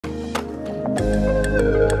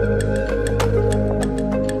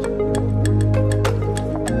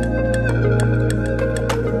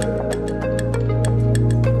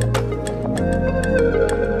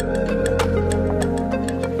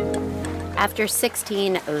After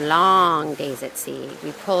 16 long days at sea,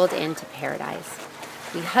 we pulled into paradise.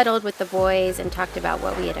 We huddled with the boys and talked about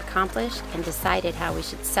what we had accomplished and decided how we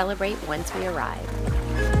should celebrate once we arrived.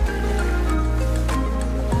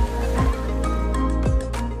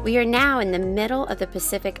 We are now in the middle of the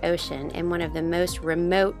Pacific Ocean in one of the most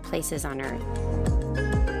remote places on Earth.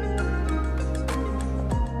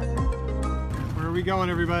 Where are we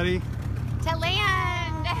going, everybody? To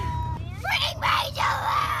land! Bring me to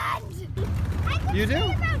land! You do?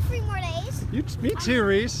 About 3 more days. Me too,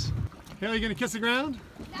 Reese. Haley, you gonna kiss the ground?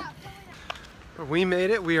 No. But we made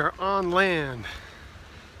it. We are on land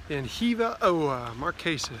in Hynes,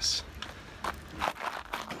 Marquesas.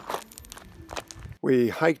 We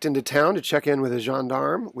hiked into town to check in with a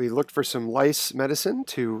gendarme. We looked for some lice medicine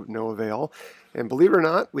to no avail. And believe it or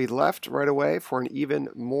not, we left right away for an even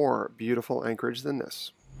more beautiful anchorage than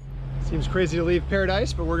this. Seems crazy to leave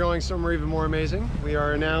paradise, but we're going somewhere even more amazing. We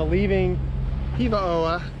are now leaving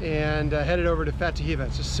Hynes and headed over to Fatahiva.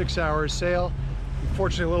 It's a 6 hour sail.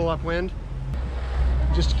 Unfortunately, a little upwind.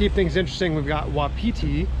 Just to keep things interesting, we've got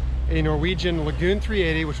Wapiti, a Norwegian Lagoon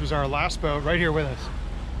 380, which was our last boat, right here with us.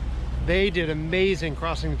 They did amazing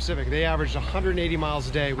crossing the Pacific. They averaged 180 miles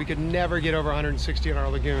a day. We could never get over 160 on our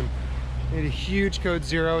lagoon. They had a huge code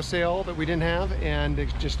 0 sail that we didn't have, and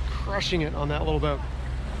it's just crushing it on that little boat.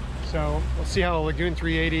 So we'll see how a Lagoon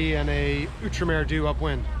 380 and a Outremer do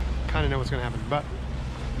upwind. Kind of know what's gonna happen, but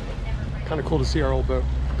kind of cool to see our old boat.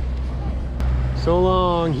 So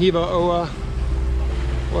long, Hynes.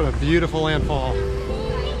 What a beautiful landfall.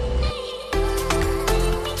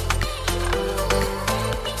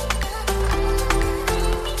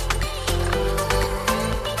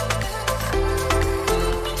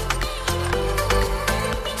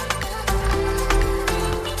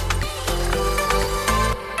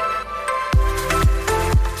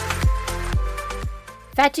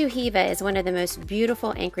 Fatahiva is one of the most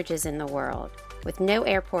beautiful anchorages in the world. With no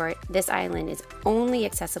airport, this island is only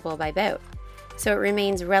accessible by boat, so it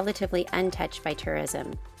remains relatively untouched by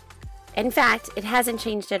tourism. In fact, it hasn't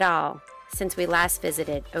changed at all since we last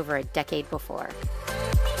visited over a decade before.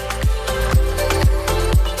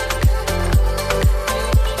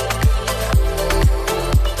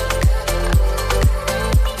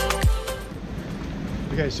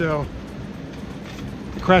 Okay, so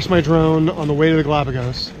crashed my drone on the way to the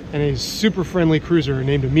Galapagos, and a super friendly cruiser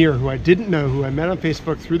named Amir, who I didn't know, who I met on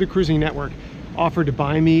Facebook through the cruising network, offered to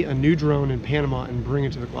buy me a new drone in Panama and bring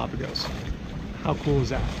it to the Galapagos. How cool is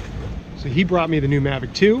that? So he brought me the new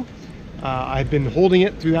Mavic 2. I've been holding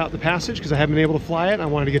it throughout the passage because I haven't been able to fly it. I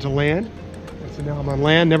wanted to get to land. So now I'm on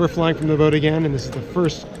land, never flying from the boat again, and this is the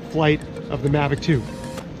first flight of the Mavic 2.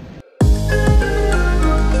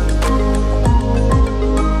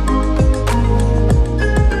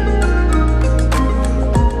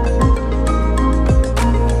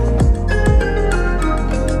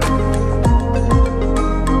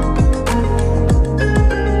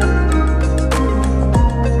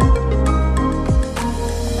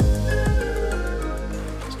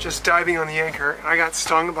 Diving on the anchor, and I got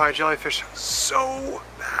stung by a jellyfish so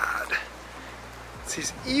bad. It's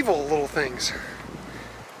these evil little things.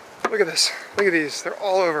 Look at this. Look at these. They're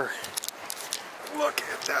all over. Look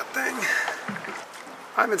at that thing.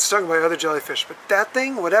 I've been stung by other jellyfish, but that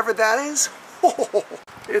thing, whatever that is,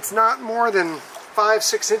 it's not more than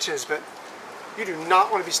 5-6 inches, but you do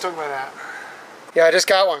not want to be stung by that. Yeah, I just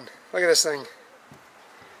got one. Look at this thing.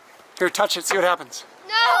 Here, touch it. See what happens.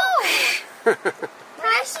 No!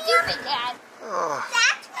 You're stupid, Dad. Oh.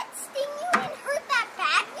 That's what stung you and hurt that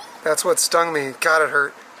badly? That's what stung me. God, it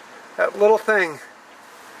hurt. That little thing.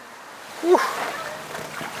 Whew.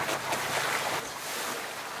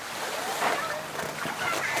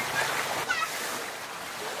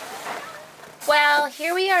 Well,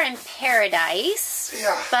 here we are in paradise,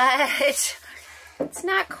 yeah. But it's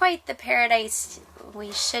not quite the paradise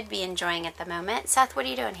we should be enjoying at the moment. Seth, what are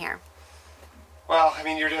you doing here? Well, I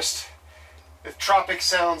mean, you're just... The tropics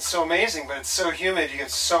sounds so amazing, but it's so humid, you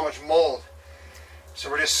get so much mold. So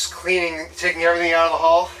we're just cleaning, taking everything out of the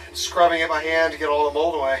hull, and scrubbing it by hand to get all the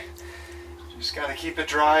mold away. Just gotta keep it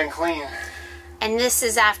dry and clean. And this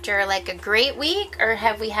is after like a great week, or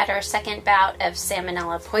have we had our second bout of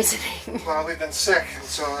salmonella poisoning? Well, we've been sick,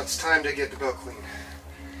 so it's time to get the boat clean.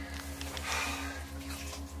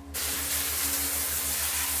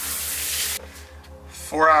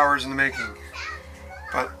 Four hours in the making.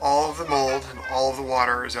 But all of the mold and all of the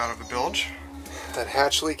water is out of the bilge. That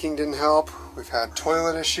hatch leaking didn't help. We've had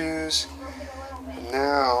toilet issues. And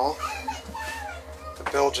now the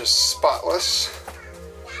bilge is spotless,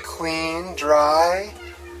 clean, dry.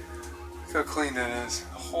 Look how clean that is.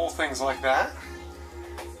 The whole thing's like that.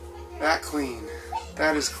 That clean.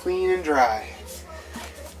 That is clean and dry.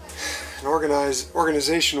 And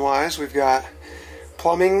organization-wise, we've got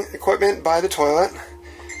plumbing equipment by the toilet,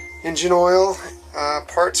 engine oil,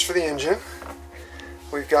 parts for the engine.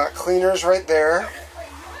 We've got cleaners right there.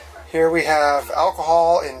 Here we have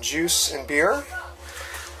alcohol and juice and beer.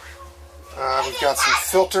 We've got some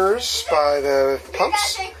filters by the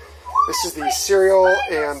pumps. This is the cereal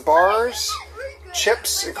and bars,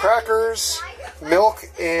 chips and crackers, milk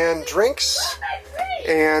and drinks,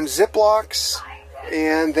 and Ziplocs,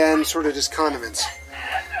 and then sort of just condiments.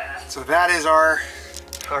 So that is our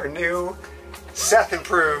new Seth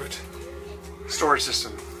improved storage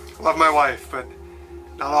system. Love my wife, but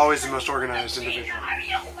not always the most organized individual.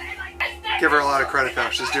 Give her a lot of credit though,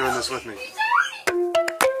 she's doing this with me.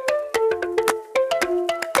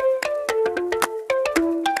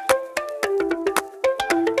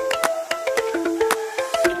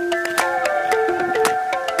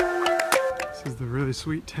 This is the really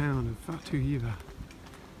sweet town of Fatuhiva.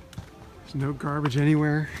 There's no garbage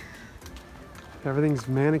anywhere. Everything's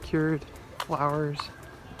manicured, flowers.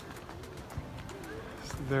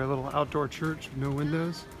 This is their little outdoor church with no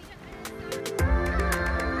windows.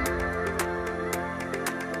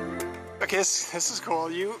 Okay, this is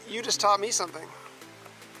cool. You just taught me something.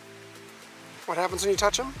 What happens when you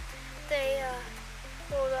touch them? They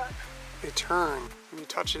hold up. They turn. When you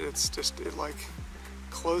touch it, it like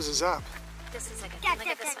closes up. This is like a, look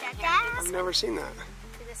at this one here. I've never seen that.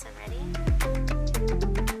 See this one, ready?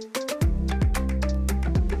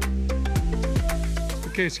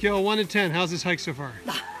 Okay, scale of 1 to 10. How's this hike so far?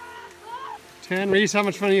 10. Reese, how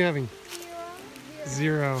much fun are you having?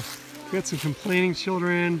 0. We had some complaining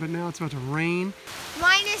children, but now it's about to rain.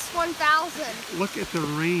 Minus 1,000. Look at the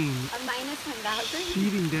rain. A minus 1,000?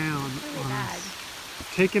 Sheeting down Really on bad. us.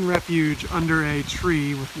 Taking refuge under a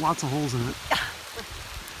tree with lots of holes in it.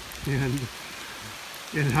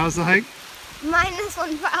 And how's the hike? Minus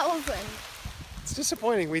 1,000. It's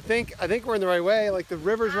disappointing. I think we're in the right way. Like the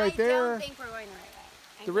river's right there. I don't think we're going the right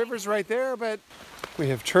way. The river's right there, but we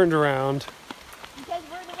have turned around.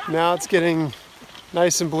 Now it's getting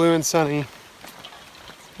nice and blue and sunny,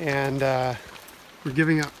 and we're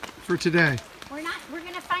giving up for today. We're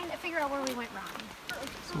gonna figure out where we went wrong.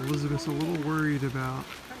 So Elizabeth's a little worried about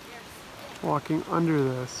walking under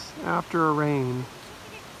this after a rain,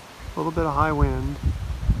 a little bit of high wind,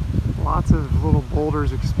 lots of little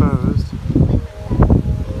boulders exposed.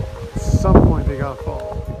 At some point they gotta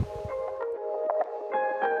fall.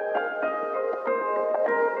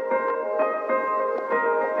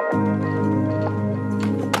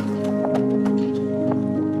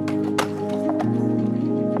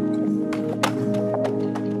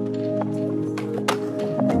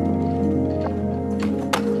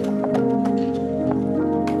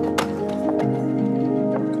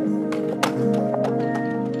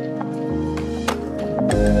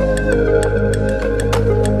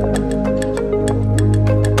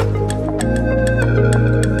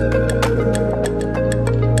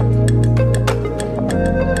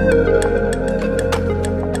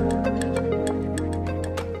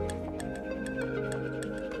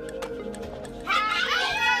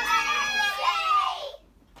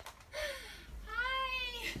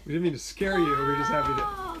 We didn't mean to scare you, we were just happy to...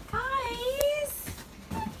 Oh, guys!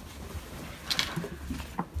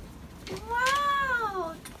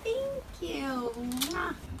 Wow! Thank you!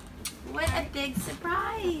 What a big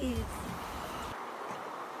surprise!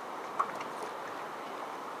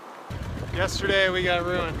 Yesterday we got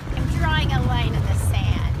ruined. I'm drawing a line in the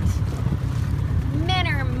sand. Men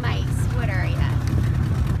or mice? What are ya?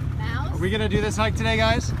 Mouse? Are we gonna do this hike today,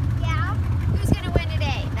 guys? Yeah. Who's gonna win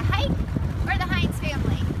today? The hike or the Hynes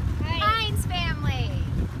family? Hynes family!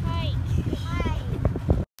 Hike.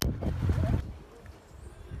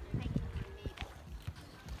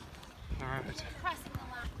 Alright. Crossing the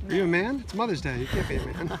line. Are you a man? It's Mother's Day, you can't be a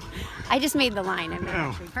man. I just made the line. I'm not Oh.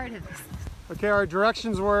 actually part of this. Okay, our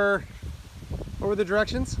directions were... What were the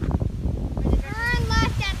directions? Turn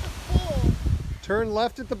left at the pool. Turn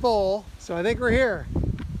left at the bowl. So I think we're here.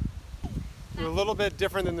 We're a little bit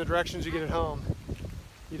different than the directions you get at home.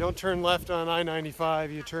 You don't turn left on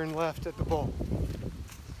I-95, you turn left at the bowl.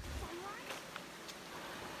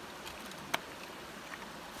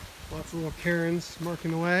 Lots of little Karens marking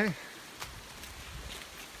the way.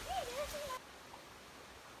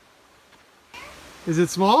 Is it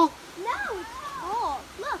small? No, it's tall.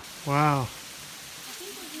 Look. Wow.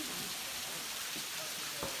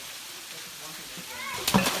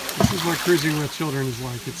 This is what cruising with children is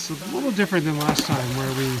like. It's a little different than last time where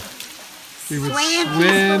we would Swam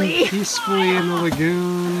swim peacefully. peacefully in the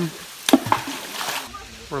lagoon.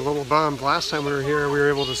 We're a little bummed. Last time we were here, we were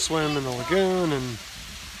able to swim in the lagoon, and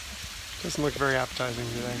it doesn't look very appetizing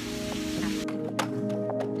today.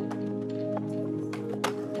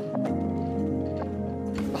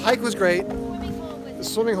 The hike was great. The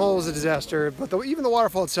swimming hole was a disaster, but even the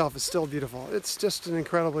waterfall itself is still beautiful. It's just an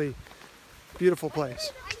incredibly beautiful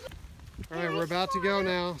place. All right, we're about to go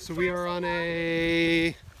now. So we are on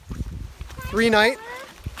a 3-night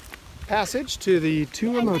passage to the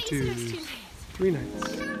Tuamotus. 3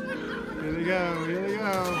 nights. Here we go, here we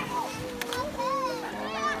go.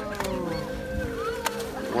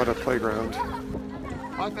 What a playground.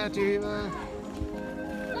 Like that, Diva.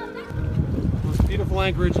 Most beautiful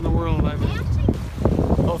anchorage in the world.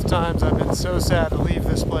 Both times I've been so sad to leave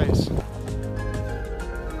this place.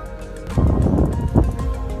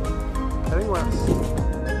 Heading west.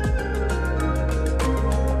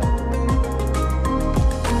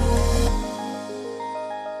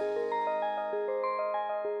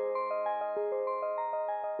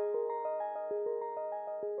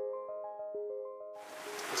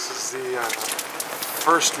 This is the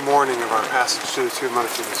first morning of our passage to the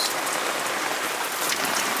Tuamotus.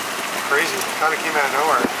 Crazy, kind of came out of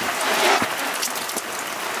nowhere.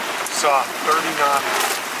 Saw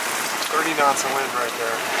 30 knots of wind right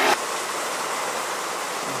there.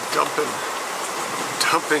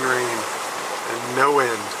 Dumping rain and no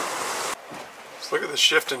wind. Just look at the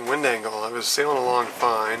shift in wind angle. I was sailing along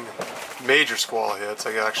fine. Major squall hits.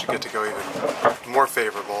 I actually get to go even more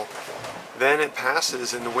favorable. Then it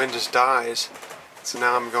passes and the wind just dies. So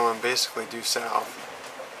now I'm going basically due south.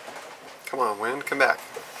 Come on, wind, come back.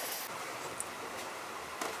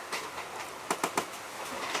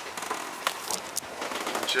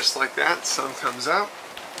 Just like that, sun comes out,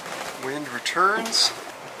 wind returns.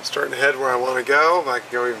 Starting to head where I want to go, but I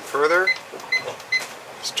can go even further.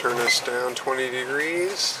 Just turn us down 20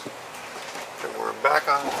 degrees, and we're back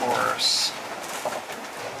on course.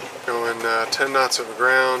 Going 10 knots over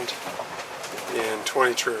ground in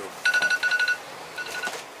 20 true.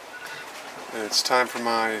 And it's time for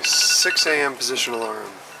my 6 a.m. position alarm.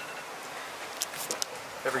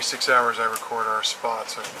 Every 6 hours I record our spot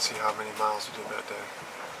so I can see how many miles we did that day.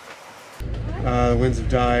 The winds have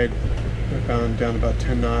died. We're down to about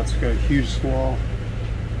 10 knots. We've got a huge squall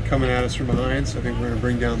coming at us from behind, so I think we're going to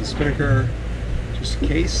bring down the spinnaker just in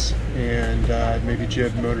case, and maybe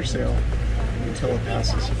jib motor sail until it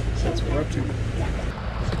passes. So that's what we're up to.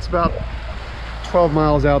 It's about 12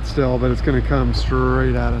 miles out still, but it's going to come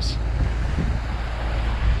straight at us.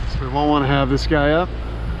 So we won't want to have this guy up.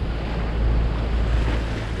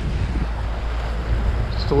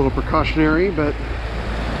 Just a little precautionary, but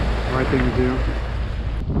right thing to do.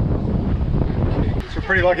 So we're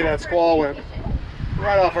pretty lucky that squall went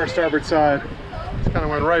right off our starboard side. It kind of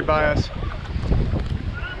went right by us.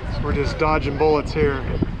 So we're just dodging bullets here.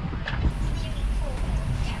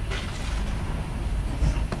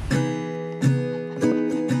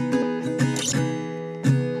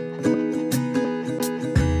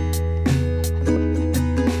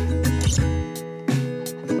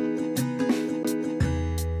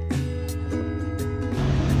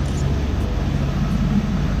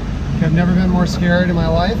 I've never been more scared in my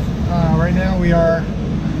life. Right now we are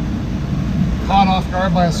caught off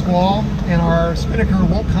guard by a squall and our spinnaker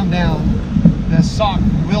won't come down. The sock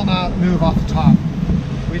will not move off the top.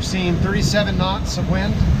 We've seen 37 knots of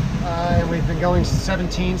wind and we've been going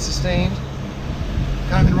 17 sustained.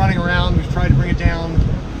 Kind of been running around. We've tried to bring it down.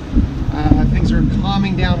 Things are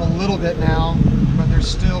calming down a little bit now, but they're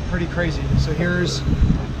still pretty crazy. So here's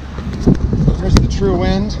the true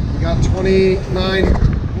wind. We got 30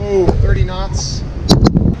 knots.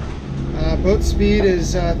 Boat speed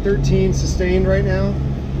is 13 sustained right now.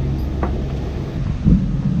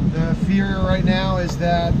 The fear right now is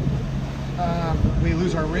that we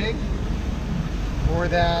lose our rig, or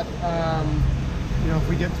that if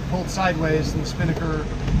we get pulled sideways and the spinnaker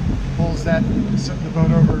pulls the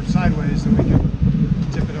boat over sideways, then we can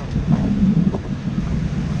tip it over.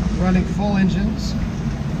 Running full engines,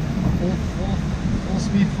 full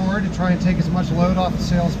speed forward to try and take as much load off the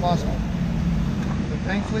sail as possible. But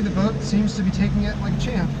thankfully the boat seems to be taking it like a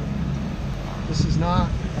champ. This is not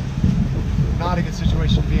a good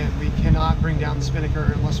situation to be in. We cannot bring down the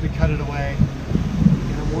spinnaker unless we cut it away.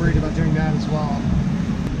 And I'm worried about doing that as well.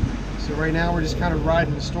 So right now we're just kind of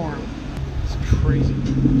riding the storm. It's crazy.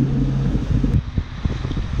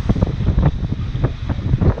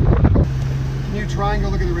 Can you try and go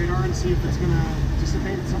look at the radar and see if it's going to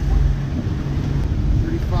dissipate at some point?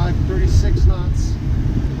 35, 36 knots,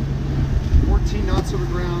 14 knots over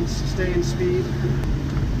ground, sustained speed.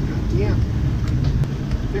 God damn.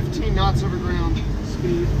 15 knots over ground,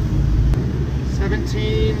 speed,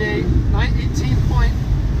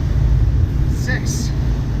 18.6.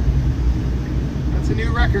 That's a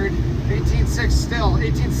new record. 18.6 still.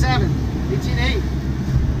 18.7. 18.8.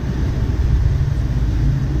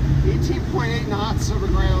 18.8 knots over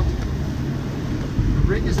ground. The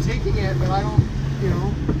rig is taking it, but I don't, you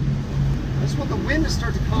know, I just want the wind to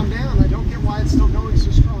start to calm down. I don't get why it's still going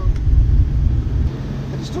so strong.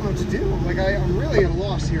 I just don't know what to do. Like, I'm really at a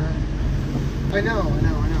loss here. I know.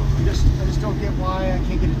 I just don't get why I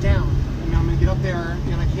can't get it down. I mean, I'm gonna get up there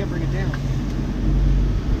and I can't bring it down.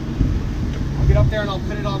 I'll get up there and I'll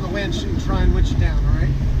put it on the winch and try and winch it down, all right?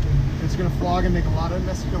 It's gonna flog and make a lot of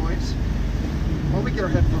messy noise. Why don't we get our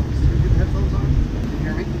headphones? Do we get the headphones on? Can you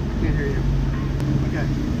hear me? Can't hear you. Okay,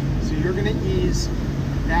 so you're gonna ease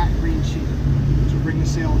that green sheet to bring the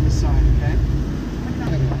sail on this side, okay?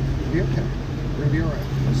 You'll be okay. We're gonna be all right.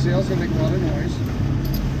 The sail's gonna make a lot of noise.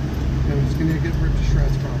 And it's gonna get ripped to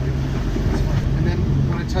shreds probably. That's fine. And then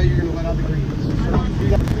when I tell you, you're gonna let out the greens.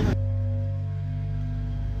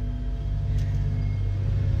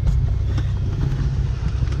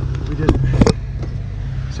 We did it.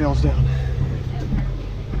 Sail's down.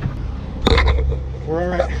 We're all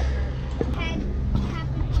right.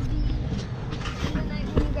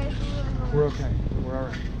 We're okay. We're all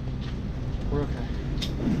right. We're okay.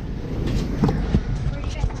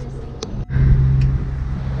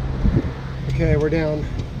 Okay, we're down.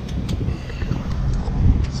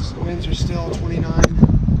 The winds are still 29,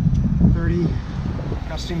 30,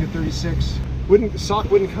 gusting to 36. The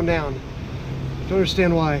sock wouldn't come down. Don't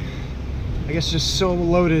understand why. I guess just so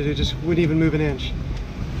loaded it just wouldn't even move an inch.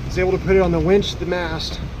 I was able to put it on the winch, the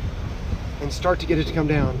mast, and start to get it to come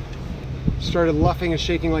down. Started luffing and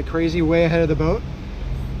shaking like crazy way ahead of the boat,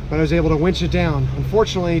 but I was able to winch it down.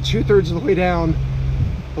 Unfortunately, 2/3 of the way down,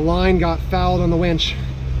 the line got fouled on the winch,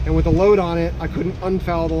 and with the load on it, I couldn't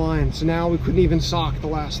unfoul the line. So now we couldn't even sock the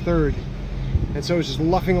last third. And so it was just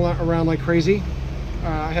luffing around like crazy.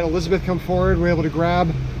 I had Elizabeth come forward. We were able to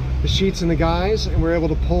grab the sheets and the guys, and we were able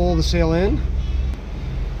to pull the sail in.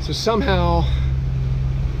 So somehow,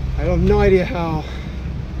 I have no idea how,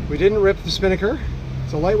 we didn't rip the spinnaker.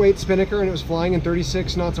 It's a lightweight spinnaker and it was flying in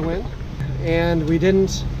 36 knots of wind. And we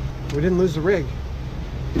didn't lose the rig.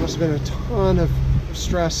 There must have been a ton of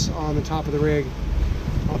stress on the top of the rig.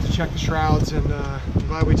 I'll have to check the shrouds, and I'm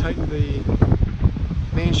glad we tightened the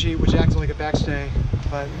main sheet, which acted like a backstay,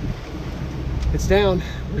 but it's down.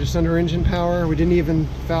 We're just under engine power. We didn't even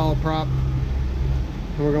foul a prop,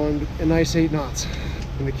 and we're going a nice 8 knots.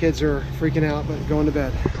 And the kids are freaking out, but going to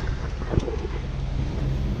bed.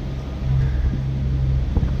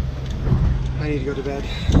 I need to go to bed.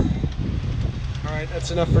 All right,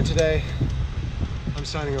 that's enough for today. I'm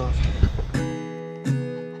signing off.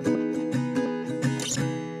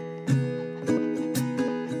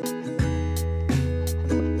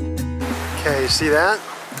 Okay, you see that?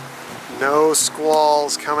 No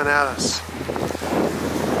squalls coming at us.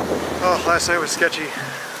 Oh, last night was sketchy.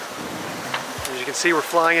 As you can see, we're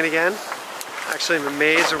flying in again. Actually, I'm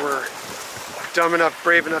amazed that we're dumb enough,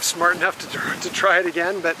 brave enough, smart enough to try it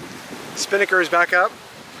again, but spinnaker is back up.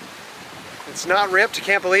 It's not ripped, you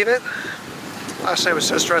can't believe it. Last night was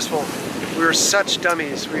so stressful. We were such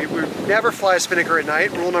dummies. We never fly a spinnaker at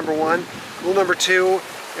night, rule number 1. Rule number 2,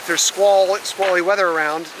 if there's squally weather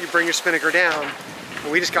around, you bring your spinnaker down.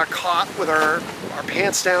 And we just got caught with our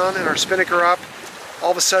pants down and our spinnaker up.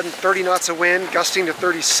 All of a sudden, 30 knots of wind, gusting to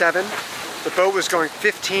 37. The boat was going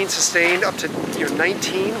 15 sustained up to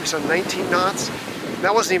 19. We saw 19 knots. And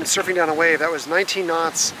that wasn't even surfing down a wave. That was 19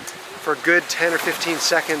 knots for a good 10 or 15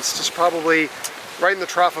 seconds, just probably right in the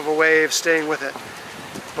trough of a wave, staying with it.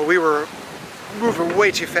 But we were moving way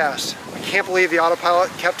too fast. I can't believe the autopilot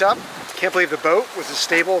kept up. Can't believe the boat was as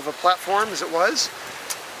stable of a platform as it was.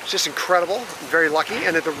 It's just incredible. I'm very lucky,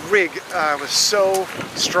 and that the rig was so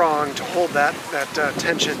strong to hold that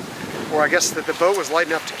tension, or I guess that the boat was light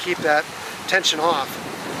enough to keep that tension off.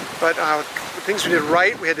 But the things we did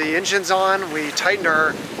right, we had the engines on, we tightened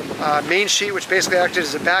our main sheet, which basically acted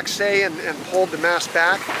as a backstay and pulled the mast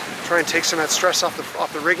back, try and take some of that stress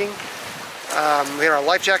off the rigging. We had our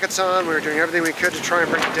life jackets on, we were doing everything we could to try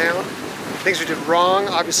and bring it down. Things we did wrong,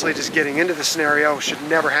 obviously just getting into the scenario should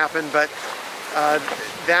never happen, but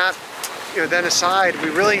then aside, we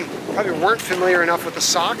really probably weren't familiar enough with the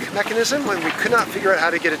sock mechanism when we could not figure out how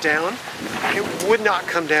to get it down. It would not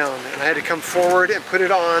come down, and I had to come forward and put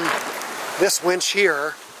it on this winch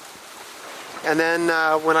here. And then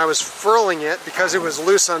when I was furling it, because it was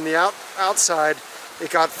loose on the outside, it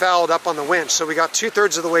got fouled up on the winch. So we got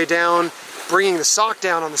 2/3 of the way down, bringing the sock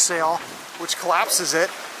down on the sail, which collapses it.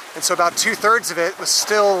 And so about 2/3 of it was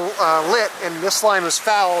still lit, and this line was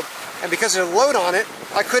fouled and because there's a load on it,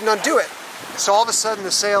 I couldn't undo it. So all of a sudden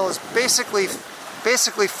the sail is basically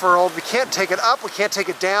furled. We can't take it up, we can't take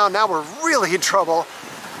it down. Now we're really in trouble.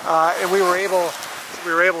 And we were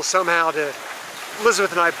able somehow to,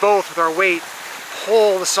 Elizabeth and I both with our weight,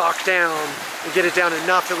 pull the sock down and get it down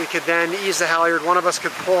enough that we could then ease the halyard. One of us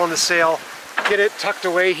could pull on the sail, get it tucked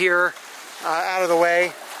away here, out of the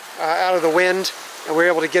way, out of the wind, and we were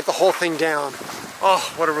able to get the whole thing down.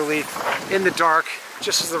 Oh, what a relief. In the dark,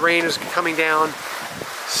 just as the rain is coming down,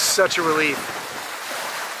 such a relief.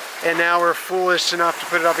 And now we're foolish enough to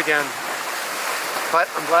put it up again. But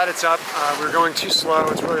I'm glad it's up. We're going too slow.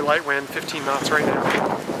 It's really light wind, 15 knots right now.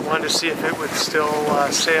 Wanted to see if it would still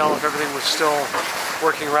sail, if everything was still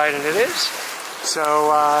working right, and it is.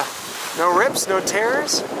 So no rips, no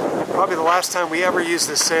tears. Probably the last time we ever used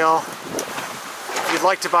this sail. If you'd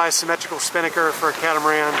like to buy a symmetrical spinnaker for a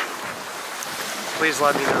catamaran, please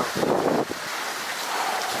let me know.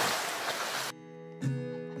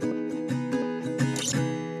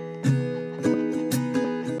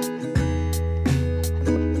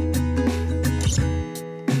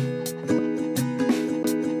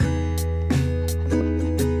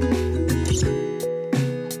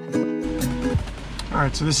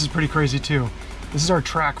 Alright, so this is pretty crazy too. This is our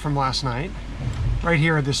track from last night. Right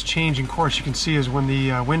here, this change in course you can see is when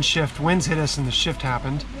the winds hit us and the shift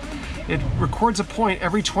happened. It records a point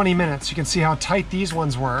every 20 minutes. You can see how tight these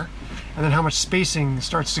ones were and then how much spacing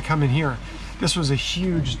starts to come in here. This was a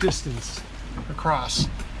huge distance across.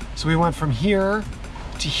 So we went from here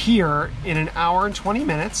to here in an hour and 20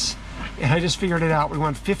 minutes, and I just figured it out. We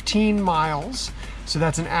went 15 miles. So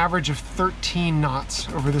that's an average of 13 knots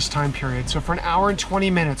over this time period. So for an hour and 20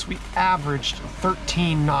 minutes, we averaged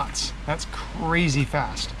 13 knots. That's crazy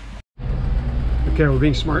fast. Okay, we're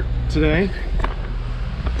being smart today.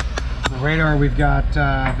 On the radar, we've got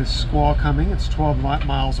this squall coming. It's 12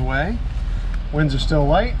 miles away. Winds are still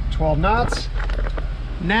light, 12 knots.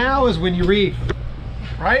 Now is when you reef,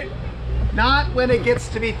 right? Not when it gets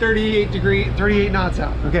to be 38 knots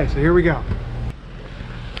out. Okay, so here we go.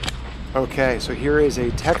 Okay, so here is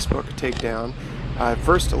a textbook takedown.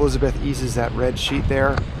 First, Elizabeth eases that red sheet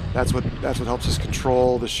there. That's what helps us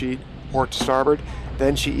control the sheet port to starboard.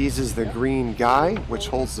 Then she eases the green guy, which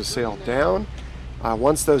holds the sail down.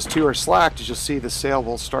 Once those two are slacked, as you'll see, the sail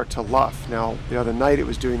will start to luff. Now, the other night it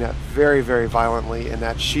was doing that very, very violently, and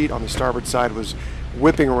that sheet on the starboard side was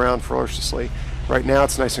whipping around ferociously. Right now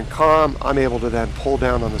it's nice and calm. I'm able to then pull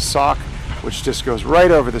down on the sock, which just goes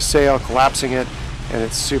right over the sail, collapsing it. And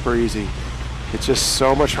it's super easy. It's just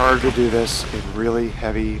so much harder to do this in really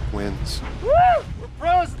heavy winds. Woo! We're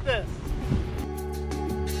pros at this!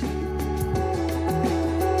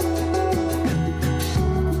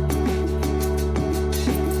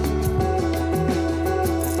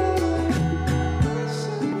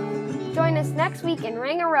 Join us next week in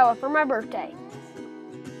Rangaroa for my birthday.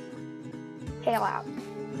 Hail out.